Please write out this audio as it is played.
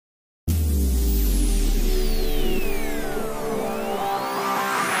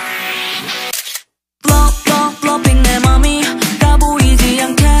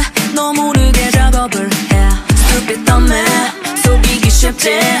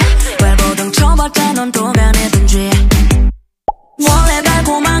웰보등 쳐봤자 넌 도가내든지 원래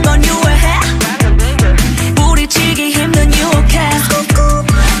달콤한 건 유해해 뿌리치기 힘든 유혹해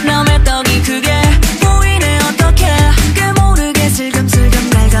남의 떡이 그게 보이네 어떡해 꽤 모르게 슬금슬금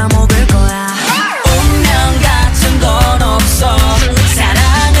날 감아먹을 거야 운명 같은 건 없어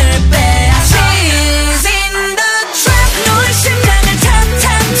사랑을 빼앗아 She's in the trap 너의 심장을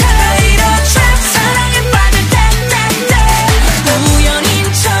탑탑탑 이런 trap 사랑에 빠질 땐 우연인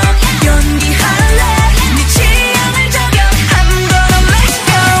척 연기할래 네 취향을 저격 I'm gonna make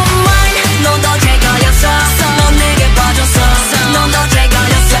you mine 넌 더 제거였어 넌 내게 빠졌어 넌 더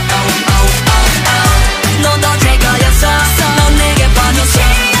제거였어 넌 더 제거였어 넌 내게 빠졌어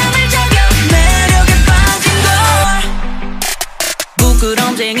취향을 저격 매력에 빠진 걸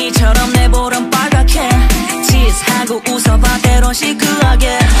부끄럼쟁이처럼 내 볼은 빨갛게 치즈하고 웃어봐 때론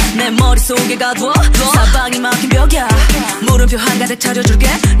시크하게 내 머릿속에 가둬 사방이 막힌 벽이야 물음표 한가득 차려줄게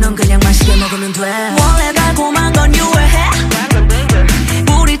넌 그냥 맛있게 먹으면 돼 원래 달콤한 건 유해해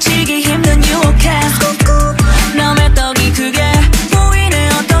뿌리치기 힘든 유혹해 남의 떡이 그게 보이네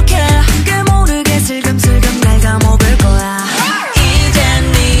어떡해 꽤 모르게 슬금슬금 날 감아먹을 거야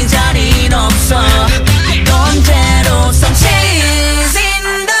이젠 네 자리는 없어 넌대로선 She's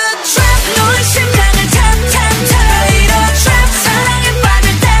in the trap 너의 심장을 탑탑탑 이런 trap 사랑에 빠질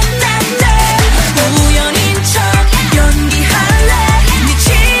땐 우연인 척 연기할래 네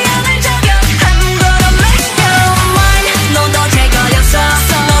취향을 저격 I'm gonna make you mine 넌 더 제거였어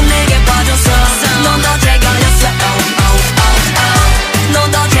넌 내게 빠졌어 넌 더 제거였어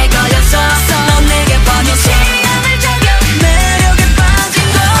넌 더 제거였어 넌 내게 빠졌어 취향을 저격 매력에 빠진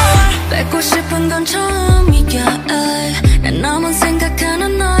걸 뺏고 싶은 건 처음이야 난 너만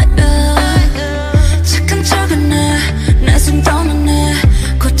생각하는 너야 착한 척은 해내 숨 떠나네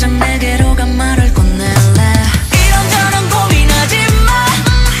곧장 내게로 간 말을 건넬래 이런저런 고민하지 마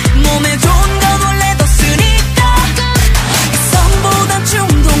몸에 좋은 건 원래 더 쓰니까 성보다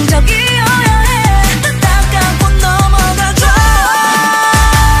충동적이어야 해 딱 감고 넘어가줘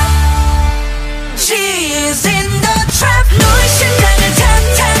She's in the trap 너의 심장을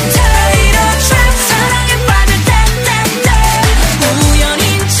탑탑탑 이런 trap 사랑에 빠질 땐 우연인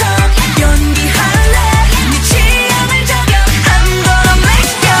척 연기할래 네 취향을 저격 I'm gonna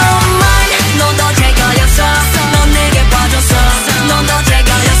make you mine 넌 더 제거였어 넌 내게 빠졌어 넌 더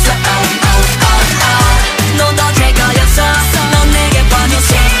제거였어 넌 더 제거였어 넌 내게 빠졌어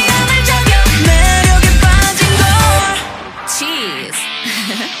취향을 저격 매력에 빠진 걸 Cheese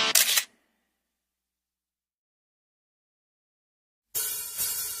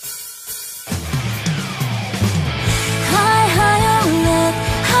High, higher love,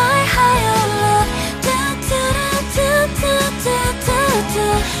 high, higher love. 뚜뚜루뚜뚜뚜뚜뚜.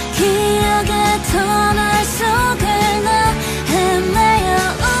 기억의 터널 속을 나 헤매어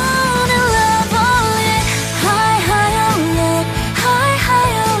오는 lovely. High, higher love, high,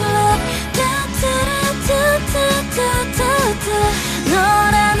 higher love. 뚜뚜루뚜뚜뚜뚜뚜.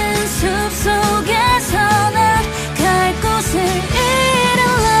 너라는 숲속에서 난 갈 곳을 잃은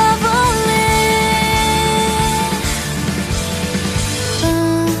lovely.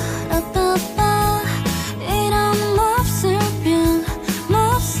 빠라빠빠 이런 몹쓸병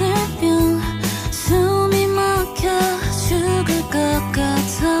숨이 막혀 죽을 것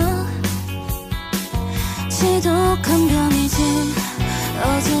같아 지독한 병이지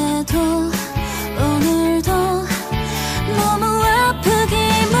어제도 오늘도 너무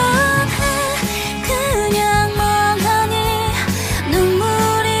아프기만 해 그냥 멍하니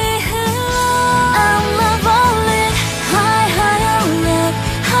눈물이 흘러 I'm lovely high higher love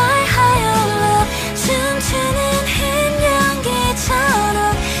high higher love 춤추는 흰 연기처럼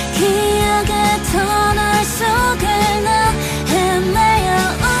기억의 터널 속을 나 헤매어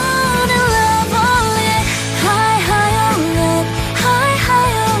오는 lovely high higher love high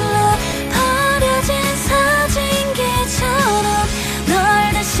higher love 버려진 사진기처럼 널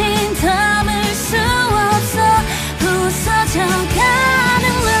대신 담을 수 없어 부서져가는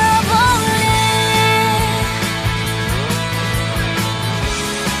lovely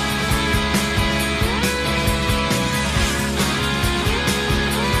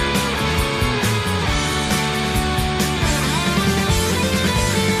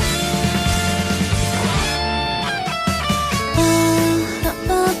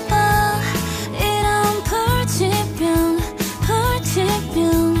빠라빠빠 이런 불치병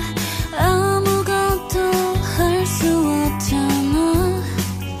아무것도 할 수 없잖아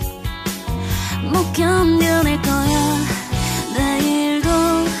못 견뎌낼 거야 내일도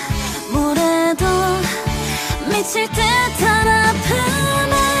모레도 미칠 듯한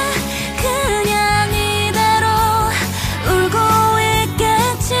아픔에 그냥 이대로 울고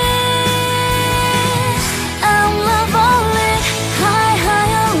있겠지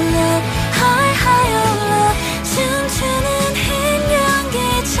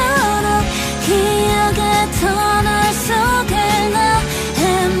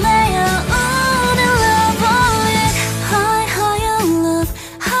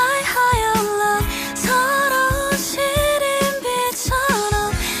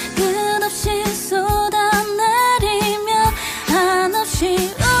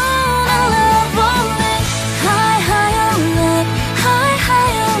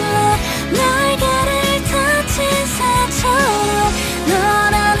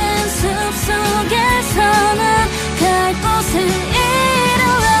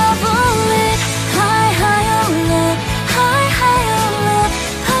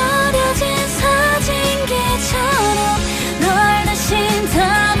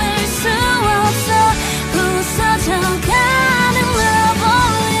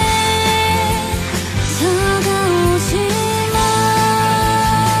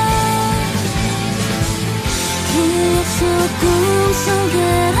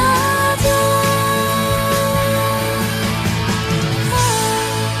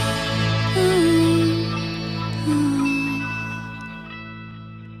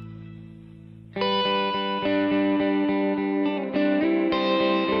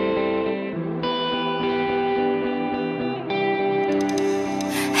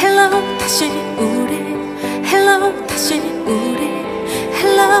Hello 다시 우리 Hello 다시 우리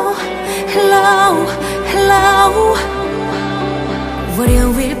Hello Hello Hello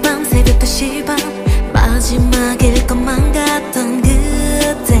월요일 밤 새벽 2시 반 마지막일 것만 같던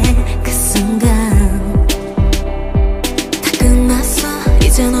그때 그 순간 다 끝났어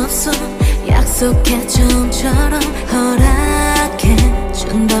이젠 없어 약속해 좀처럼 허락해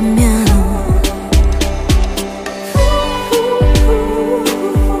준다면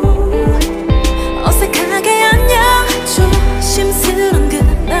어색하게 안녕 조심스런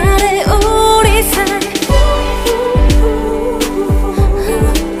그날의 우리 사이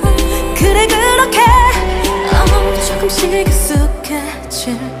그래 그렇게 조금씩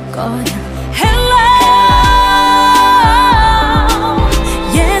익숙해질 거야 Hello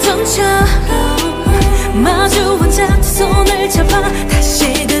예전처럼 마주 앉아 두 손을 잡아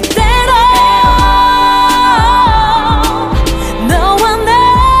다시 그대로 너와 나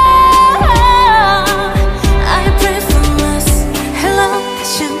I pray for us Hello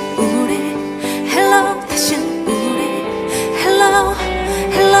다시 우리 Hello 다시 우리 Hello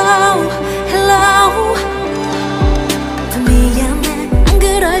Hello Hello 더 미안해 안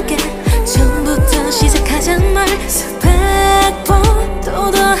그럴게 처음부터 시작하잔 말 수백 번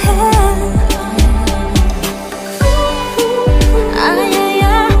또 더해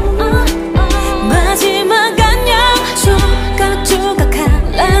아야야 마지막 안녕 조각조각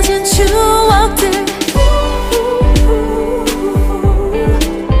갈라진 추억들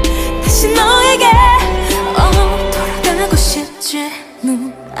다시 너에게 돌아가고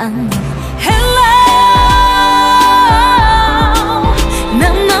싶지는 않아 Hello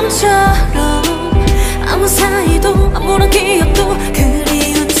난 남처럼 아무 사이도 아무런 기억도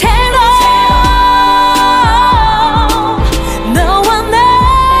그리운 채로 너와 나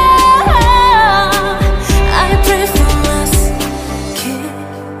I pray for us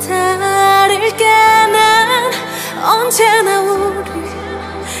기다릴게 난 언제나 우리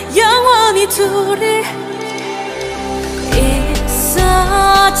영원히 둘이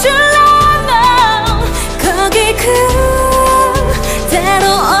있어줄래 넌 거기 그대로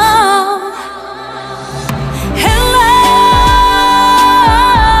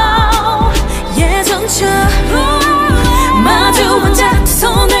마주 앉아 두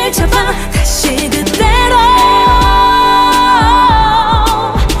손을 잡아 다시 그대로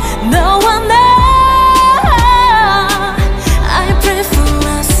너와 나 I pray for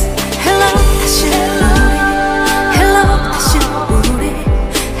us Hello 다시 우리 Hello 다시 우리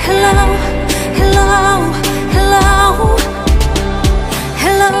Hello Hello Hello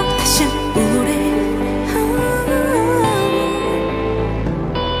Hello 다시 우리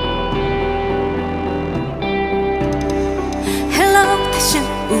Hello 다시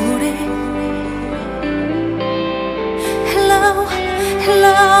우리 Hello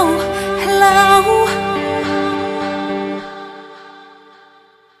Hello Hello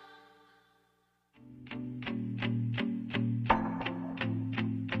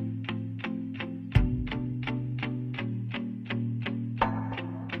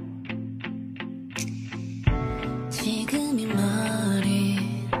지금이 말이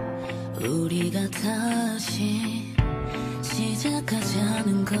우리가 다시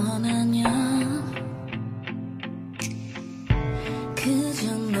시작하자는 건 아냐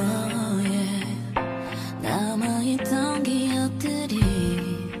그저 너의 남아있던 기억들이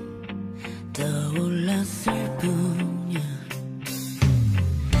떠올랐을 뿐이야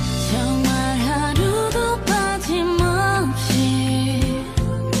정말 하루도 빠짐없이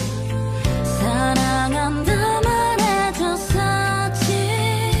사랑한다 말해줬었지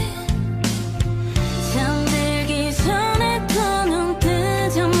잠들기 전에 또 눈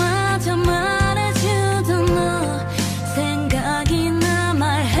뜨자마자 말해주던 너 생각이 남아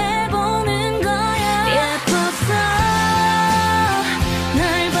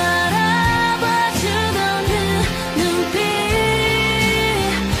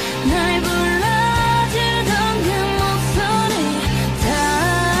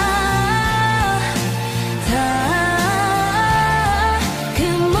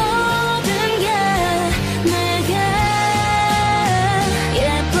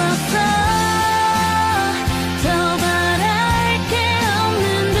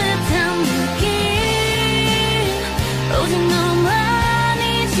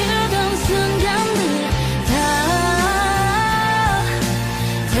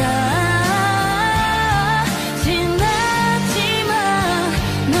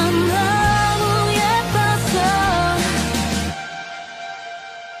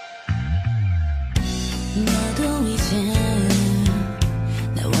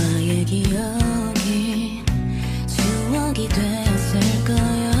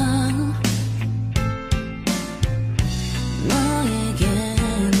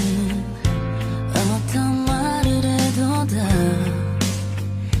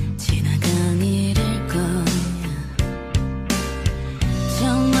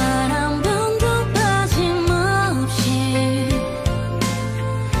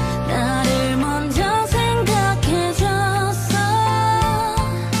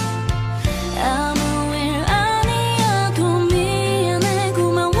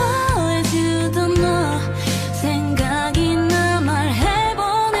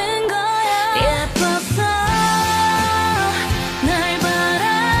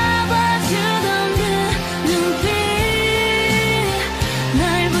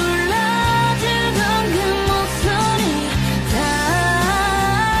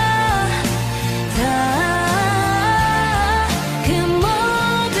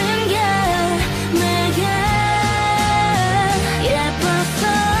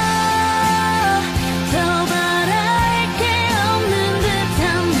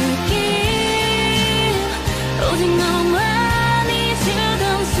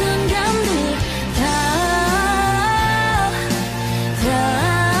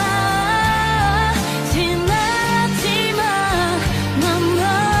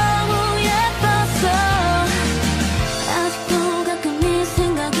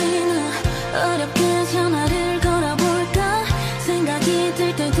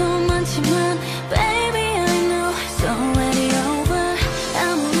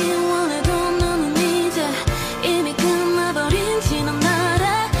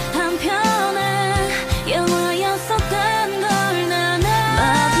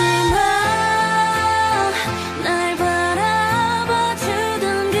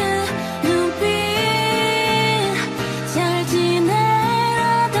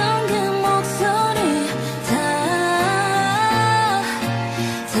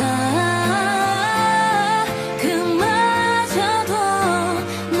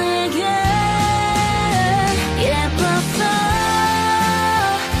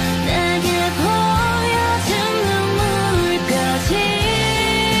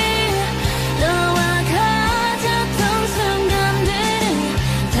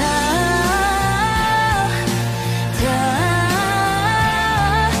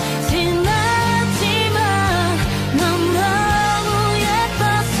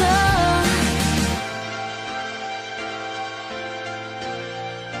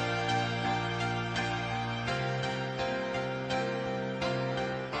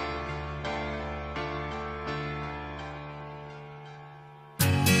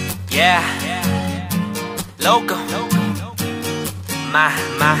Yeah, loco.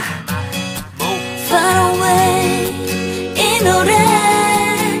 Mamamoo. Far away 이 노래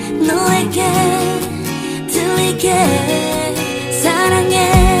너에게 들리게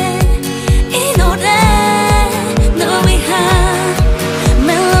사랑해 이 노래 널 위한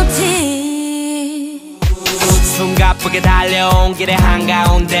멜로디 숨가쁘게 달려온 길의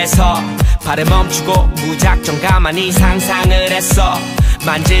한가운데서 발을 멈추고 무작정 가만히 상상을 했어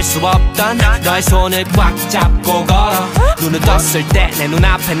만질 수 없던 너의 손을 꽉 잡고 걸어 눈을 떴을 때 내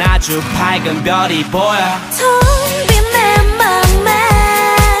눈앞엔 아주 밝은 별이 보여 텅 빈 내 맘에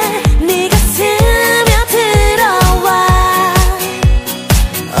네가 스며들어와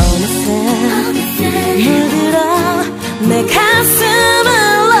어느새 물들어 내 가슴을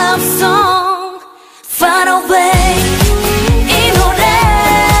love song Far away 이 노래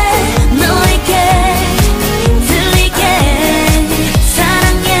너에게 들리게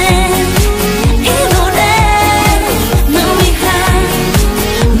사랑해 이 노래 널 위한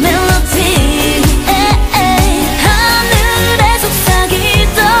멜로디 하늘에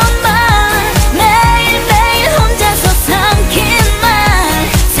속삭이던 말 매일매일 혼자서 삼킨 말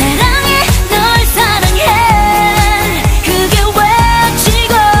사랑해 널 사랑해 그게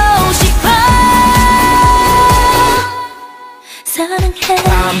외치고 싶어 사랑해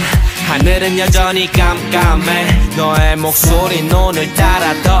밤 하늘은 여전히 깜깜해 너의 목소리는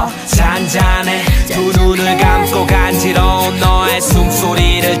오늘따라 더 잔잔해 두 눈을 감고 간지러운 너의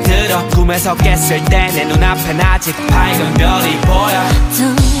숨소리를 들어 꿈에서 깼을 때 내 눈앞엔 아직 밝은 별이 보여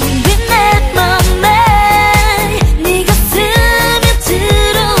텅 빈 내 맘에 네가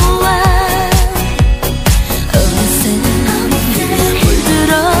스며들어와 어느새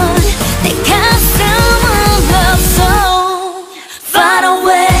물들어 내 가슴을 love song Far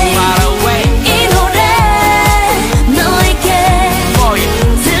away Far away 이 노래 너에게 for you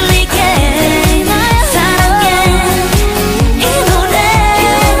들리게 사랑해 이 노래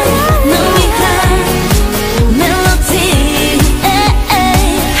널 위한 멜로디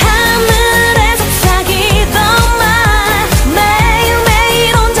하늘에 속삭이던 말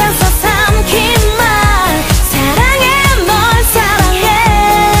매일매일 혼자서 삼킨 말 사랑해 널 사랑해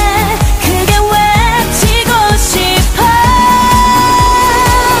그게 외치고 싶어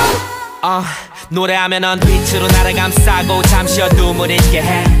노래하면 넌 빛으로 나를 감싸고 잠시 어둠을 잊게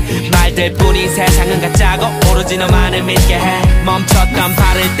해 말들뿐인 세상은 가짜고 오로지 너만을 믿게 해 멈췄던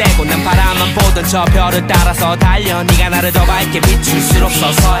발을 떼고 난 바라만 보던 저 별을 따라서 달려 네가 나를 더 밝게 비출수록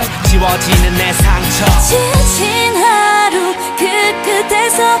서서히 지워지는 내 상처 지친 하루 그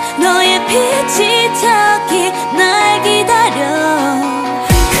끝에서 너의 빛이 저기 날 기다려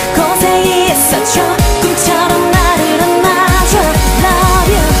그곳에 있어줘 꿈처럼 나를 안아줘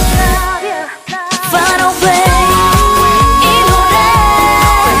Love you Far away 이 노래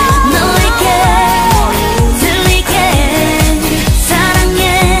너에게 들리게 사랑해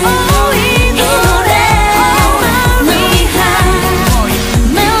이 노래 널 위한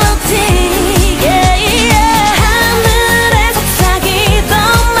멜로디 하늘에 속삭이던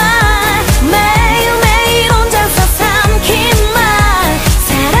말 매일매일 혼자서 삼킨 말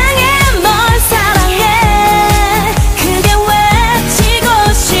사랑해 널 사랑해 그게 외치고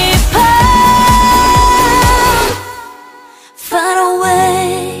싶어 Far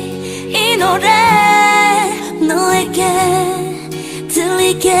away 이 노래 너에게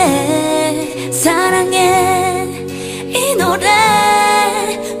들리게 사랑해 이 노래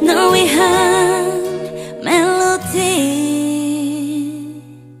널 위한 멜로디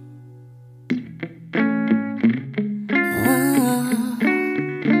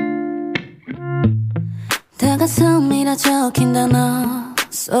다가섬이라 적힌 단어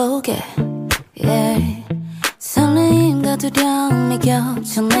속에 yeah. 설레임과 두려움이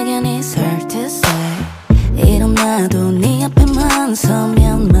겹쳐 내겐 있을 듯해 이런 나도 네 앞에만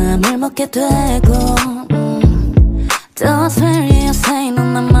서면 맘을 먹게 되고 또 swear say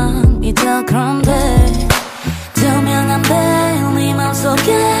넌 나만 믿어 그런데 투명한 내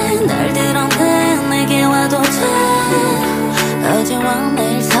맘속에 날 드러내 내게 와도 돼 어제와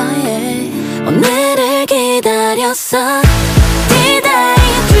내일 사이에 오늘을 기다렸어 D-Day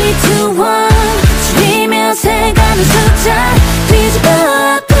 3, 2, 1 줄이며 세가는 숫자 뒤집어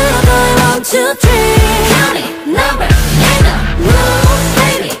앞으로 너의 1, 2, 3 Counting number and the rules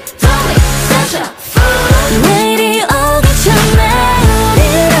Baby don't be such a fool 내일이 오기 전에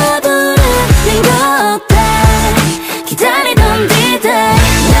우리라 부르는 거 어때 기다리던 D-Day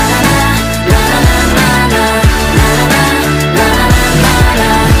나나나 나나나나나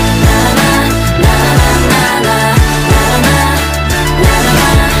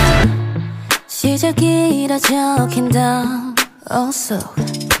시작이라 적힌 단어 속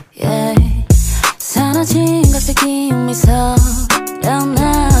yeah. 사라진 것의 기운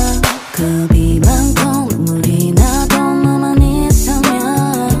미소려나 급이만큼 눈물이 나도 너만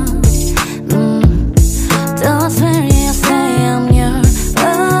있으면 Though I swear you say I'm your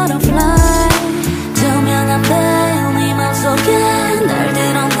butterfly 투명한 내 맘속에 날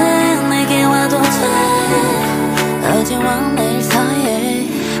드러내 내게 와도 돼 어제와 내일 사이에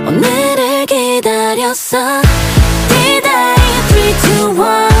오늘을 기다렸어 D-Day 3, 2, 1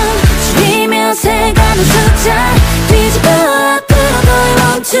 줄이면서 가는 숫자 뒤집어 앞으로 너의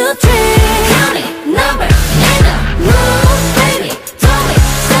 1, 2, 3 Counting number in the moon Baby don't be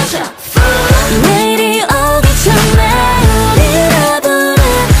such a fool 내일이 오기 전에 우리라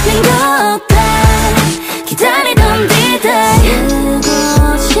부르는 거 어때 기다리던 D-Day 쓰고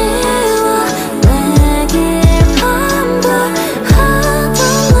지워 내길 반복하던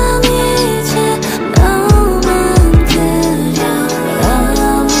난 이제 너만 그려 아무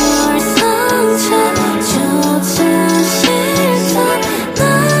상처조차 싫던 날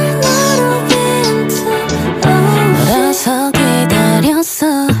너로 빈틈 너라서 기다렸어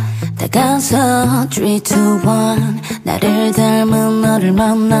다가서 3, 2, 1 나를 닮은 너를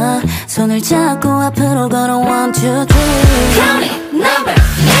만나 손을 잡고 앞으로 걸어 1, 2, 3 Counting number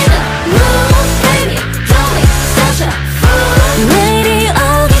in the moon Baby don't be such a fool 내일이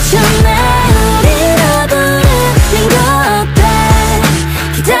오기 전에 우리라 부르는 거 어때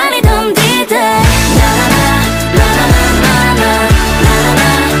기다리던 D-Day 나나나 나나나나나 나나나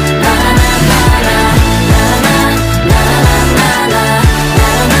나나나나나 나나나나나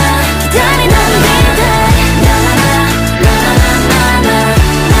기다리던 D-Day 나나나 나나나나나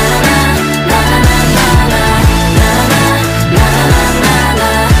나나나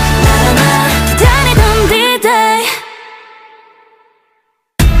나나나나나 기다리던 D-Day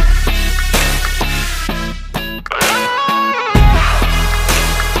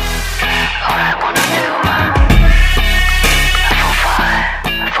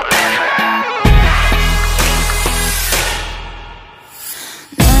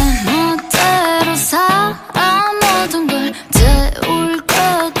내 멋대로 살아 모든 걸 태울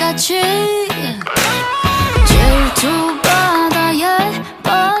것 같이 질투 바다에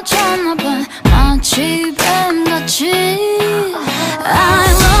빠졌나봐 마치 뱀같이 I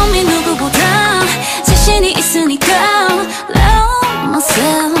love me 누구보다 자신이 있으니까 Love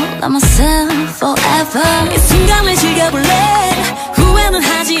myself forever 이 순간을 즐겨볼래 후회는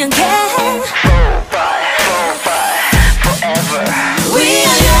하지 않게 We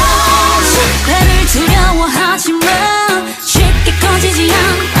are yours 실패를 두려워하지만 쉽게 꺼지지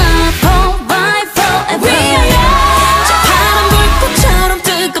않아 Fall by forever We are yours 저 파란 불꽃처럼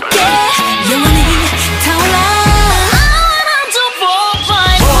뜨겁게 영원히 타올라 I want to fall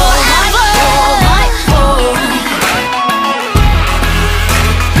by forever Oh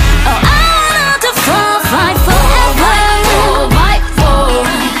I want to fall by forever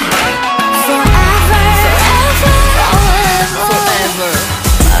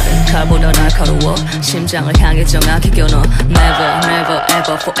칼보다 날카로워 심장을 향해 정확히 겨눠 Never never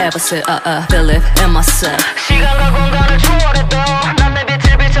ever forever say believe in myself 시간과 공간을 초월해도 난 내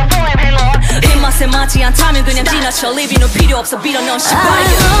빛을 비춰 flame hang on 입맛에 맞지 않다면 그냥 지나쳐 Living no 필요 없어 빌어넣은 I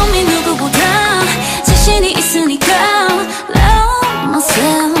시바이어 love me 누구보다 자신이 있으니까 Love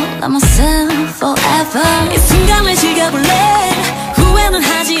myself forever 이 순간을 즐겨볼래 후회는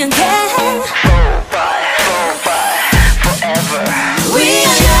하지 않게 We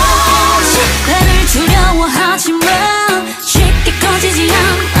are yours 실패를 두려워하지만 쉽게 꺼지지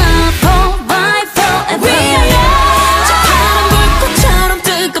않아 Fall by forever We are yours 저 파란 불꽃처럼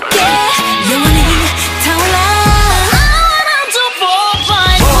뜨겁게 영원히 타올라 I want to fall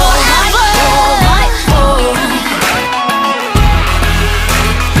by forever Oh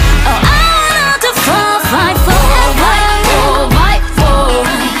I want to fall by forever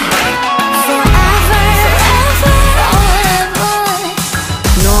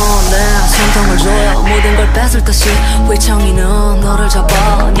손등을 조여 모든 걸 뺏을 듯이 회청이는 너를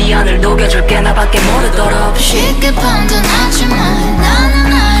잡아 네 안을 녹여줄게 나밖에 모르도록 쉽게 판단하지만 나는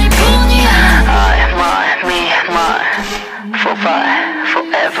나일 뿐이야 I, my, me, my For five,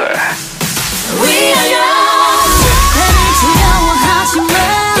 forever We are yours 실패를 두려워하지만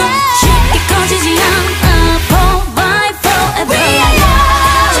쉽게 꺼지지 않아 Fall by forever We are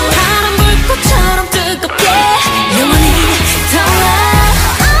yours 저 파란 불꽃처럼 뜨겁게 영원히 타올라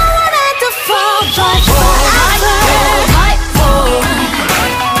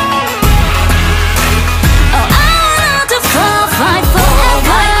Oh, I want to fall by forever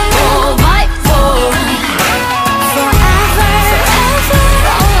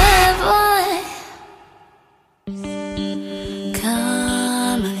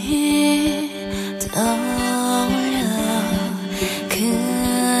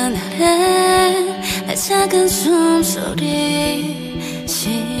목소리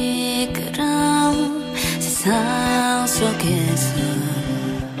시끄러운 세상 속에서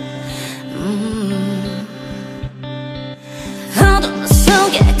어둠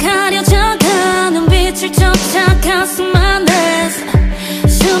속에 가려져가는 빛을 쫓아 가슴 안에서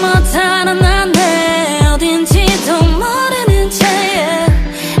숨어 달아나네 어딘지도 모르는 채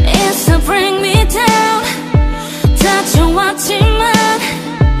It's a bring me down 다쳐왔지만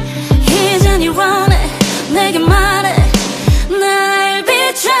이젠 일어나 내게 말해 날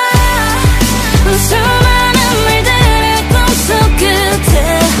비춰 수많은 말들의 꿈속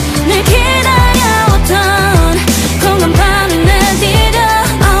끝에 늘 기다려왔던 공간판을 내디뎌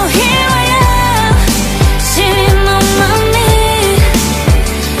Oh here I am 시린 너만이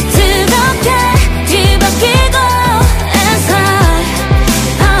뜨겁게 뒤바뀌고 As I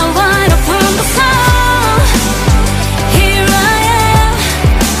wide open the floor Here I am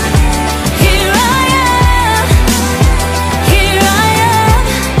Here I am Here I am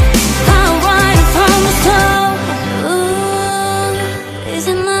wide open the floor 이제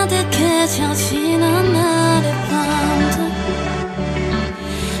나득해져 지난 날의 밤도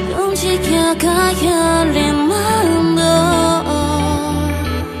움직여가 열린 마음도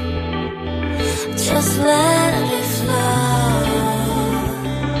Just let it flow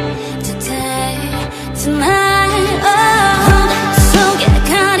Today, tonight 어둠 속에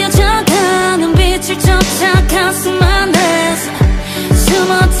가려져가는 빛을 쫓아 가슴 안에서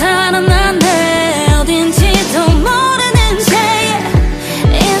숨어 달아나네 어딘지도 모르는 채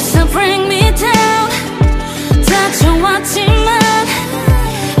It's a bring me down 다쳐왔지만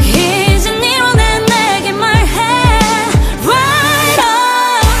이젠 일어나 내게 말해 Right on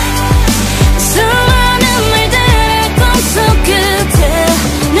수많은 말들의 꿈속 끝에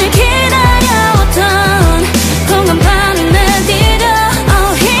늘 기다려왔던 공간판을 내디뎌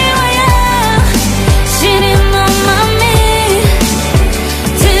Oh here I am 시린 너만이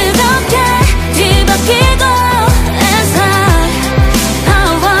뜨겁게 뒤바뀌고 As I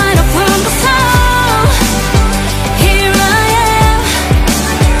wide open the floor Here I am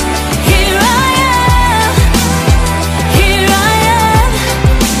Here I am Here I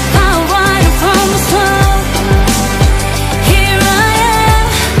am wide open the floor Here I am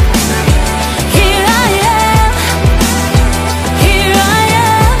Here I am Here I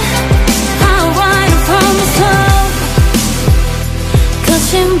am wide open the floor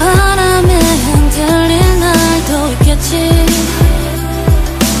거친 바람에 흔들릴 날도 있겠지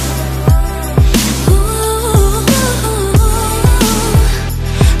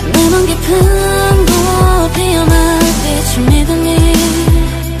내 맘 깊은 곳 피어날 빛을 믿으니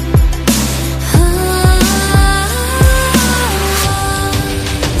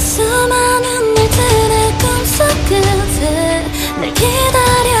수많은 날들의 꿈속 끝에 날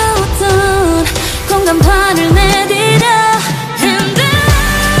기다려왔던 공간판을 내디뎌 And I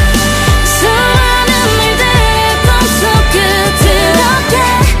수많은 말들의 꿈속 끝에 뜨겁게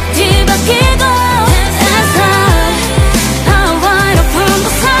뒤바뀌고 As I wide open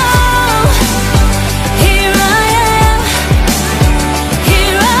the floor Here I am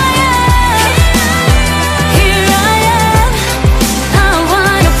Here I am Here I am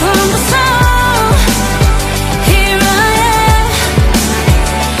wide open the floor Here I am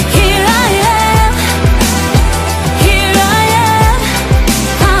Here I am Here I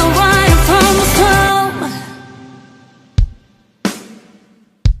am wide open the floor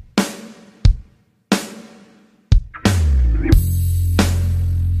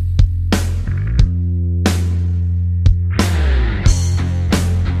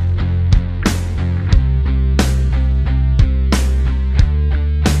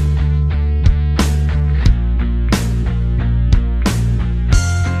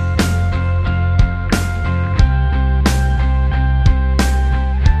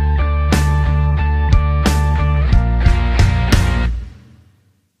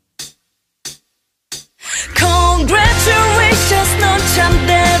Congratulations 넌 참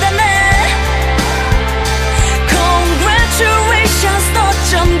대단해 Congratulations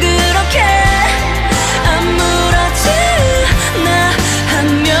너쩜 그렇게 아무렇지 않아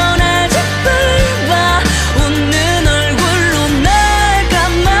하면 아직 불봐 웃는 얼굴로 날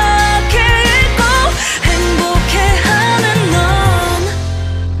까맣게 잊고 행복해하는 넌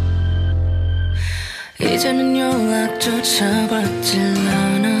이제는 연락조차 받질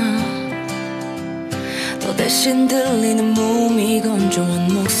않아 너 대신 들리는 몸이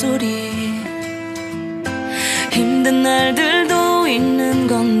건조한 목소리 힘든 날들도 있는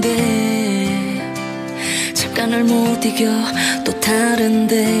건데 잠깐을 못 이겨 또 다른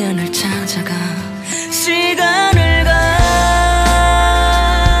대안을 찾아가 시간을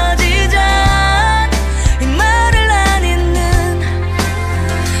가지자 이 말을 안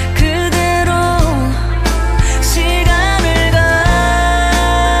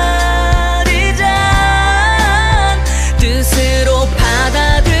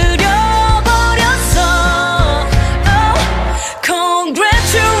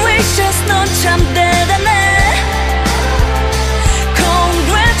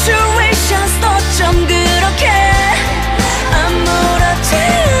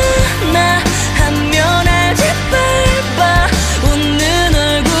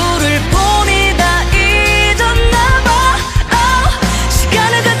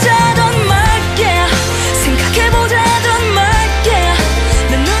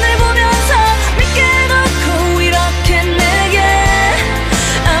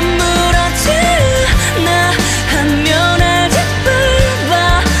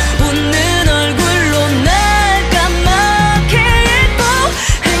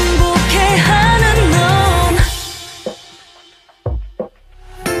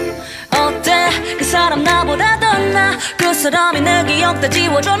사람이 내 기억 다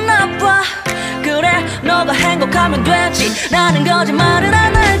지워줬나 봐. 그래 너가 행복하면 되지 나는 거짓말은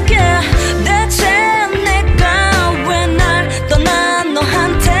안 할게. 대체 내가 왜 날 떠나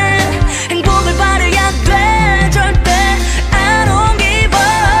너한테 행복을 바래야 돼. 절대 I don't give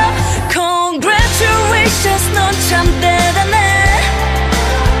up. Congratulations 넌 참 대단해.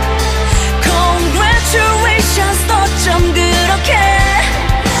 Congratulations 너좀 그렇게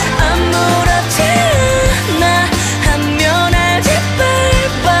아무렇지 않아 하면 알지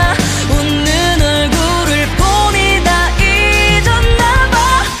봐. 웃는 얼굴을 보니 다 잊었나봐.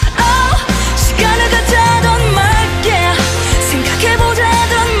 시간을 갖자던 말게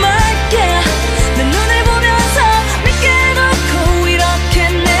생각해보자던 말게 내 눈을 보면서 믿게 놓고 이렇게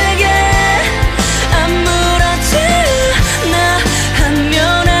내게 아무렇지 않아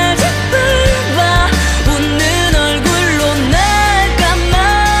하면 알지 봐. 웃는 얼굴로 날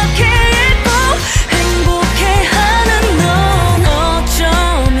까맣게 예뻐 행복해하는 넌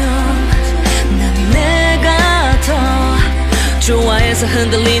어쩌면 난 내가 더 좋아해서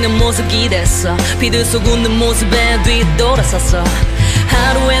흔들리는 모습이 됐어. 비들 속 웃는 모습에 뒤돌아섰어.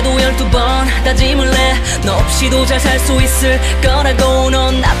 하루에도 12번 다짐을 해. 너 없이도 잘 살 수 있을 거라고.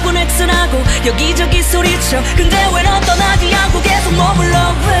 넌 나쁜 엑스라고 여기저기 소리쳐. 근데 왜 넌 떠나지 않고 계속 머물러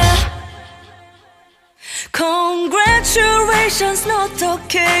왜. Congratulations 너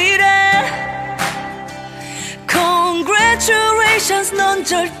어떻게 이래. Congratulations 넌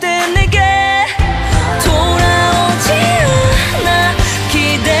절대 내게